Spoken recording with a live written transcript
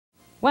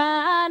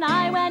When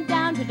I went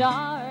down to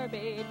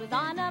Darby, it was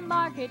on a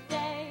market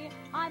day.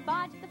 I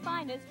bought the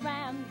finest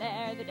ram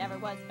there that ever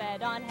was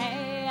fed on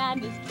hay.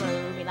 And it's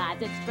true, me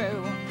lads, it's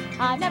true,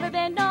 I've never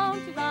been known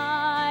to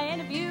lie.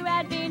 And if you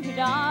had been to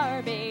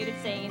Darby, you'd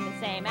have seen the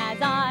same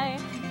as I.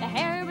 The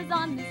hair was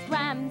on this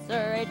ram,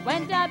 sir, it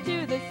went up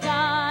to the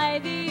sky.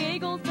 The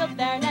eagles built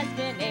their nest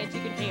in it, you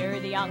could hear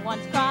the young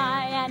ones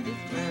cry. And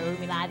it's true,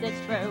 me lads,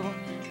 it's true,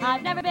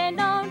 I've never been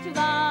known to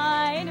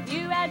lie. And if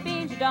you had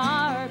been to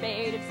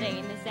Darby, you'd have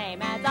seen the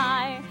same as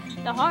I.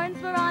 The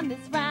horns were on this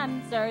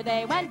ram, sir,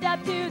 they went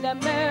up to the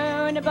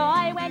moon. A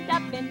boy went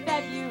up in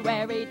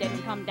February,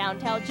 didn't come down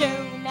till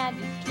June. And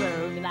it's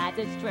true, me lads,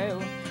 it's true,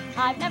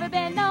 I've never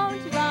been known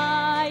to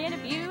lie. And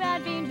if you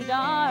had been to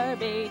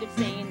Darby, you'd have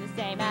seen the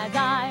same as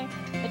I.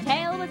 The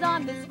tail was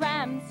on this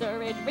ram,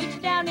 sir, it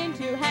reached down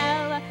into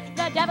hell.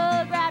 The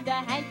devil grabbed a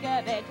hank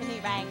of it and he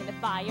rang the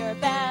fire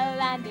bell.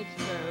 And it's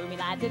true, me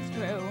lads, it's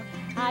true,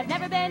 I've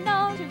never been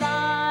known to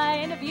lie.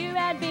 And if you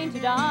had been to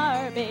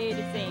Darby, you'd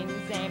have seen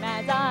the same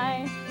as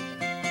I.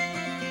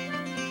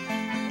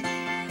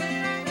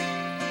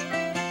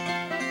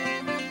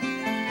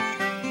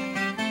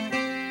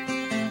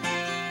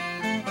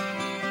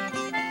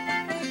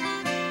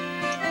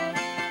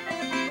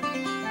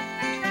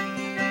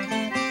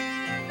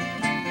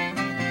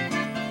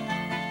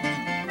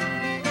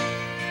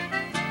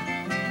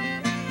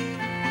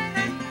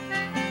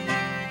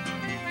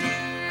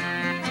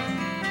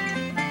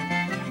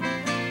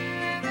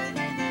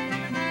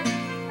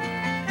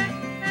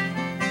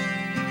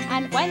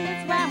 And when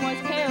this ram was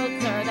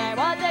killed, sir, there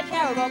was a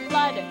terrible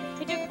flood.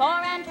 It took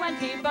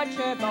 24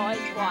 butcher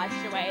boys to wash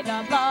away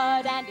the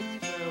blood. And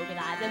it's true, me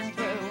lads, it's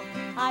true,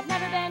 I've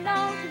never been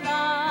known to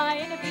lie.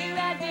 And if you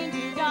had been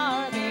to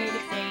Darby, you'd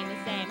have seen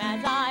the same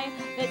as I.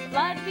 This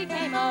blood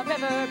became a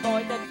river,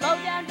 boys, that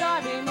flowed down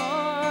Darby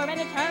Moor, and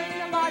it turned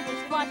the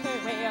largest water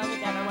wheel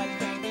that ever was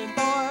turned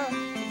before.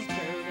 It's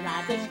true, me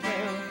lads, it's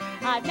true,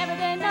 I've never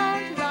been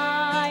known to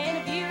lie. And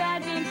if you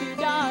had been to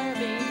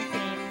Darby, you'd have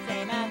seen the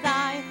same as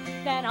I.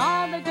 Then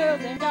all the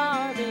girls in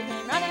Darby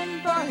came running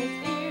for his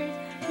ears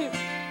to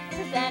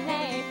present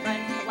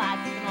aprons to the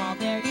lads from all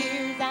their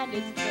years. And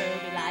it's true,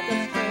 me lads,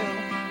 it's true,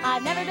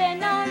 I've never been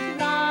known to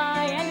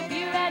lie. And if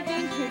you had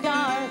been to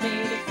Darby,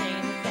 you'd have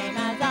seen the same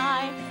as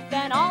I.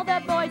 Then all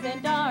the boys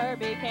in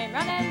Darby came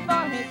running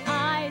for his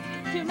eyes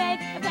to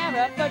make a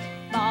pair of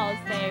footballs,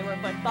 they were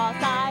football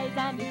size.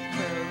 And it's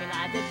true, me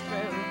lads, it's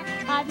true,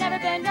 I've never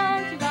been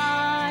known to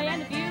lie.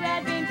 And if you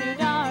had been to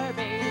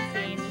Darby, you'd have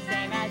seen the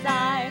same as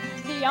I.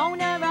 The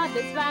owner of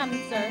this ram,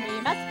 sir, he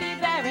must be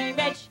very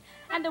rich,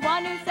 and the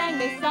one who sang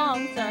this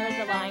song, sir, is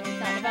a lying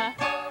son of a...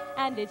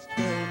 And it's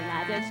true, me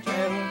lads, it's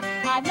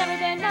true, I've never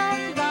been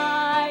known to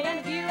lie. And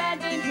if you had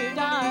been to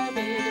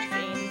Darby, you'd have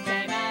seen the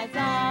same as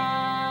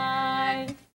I.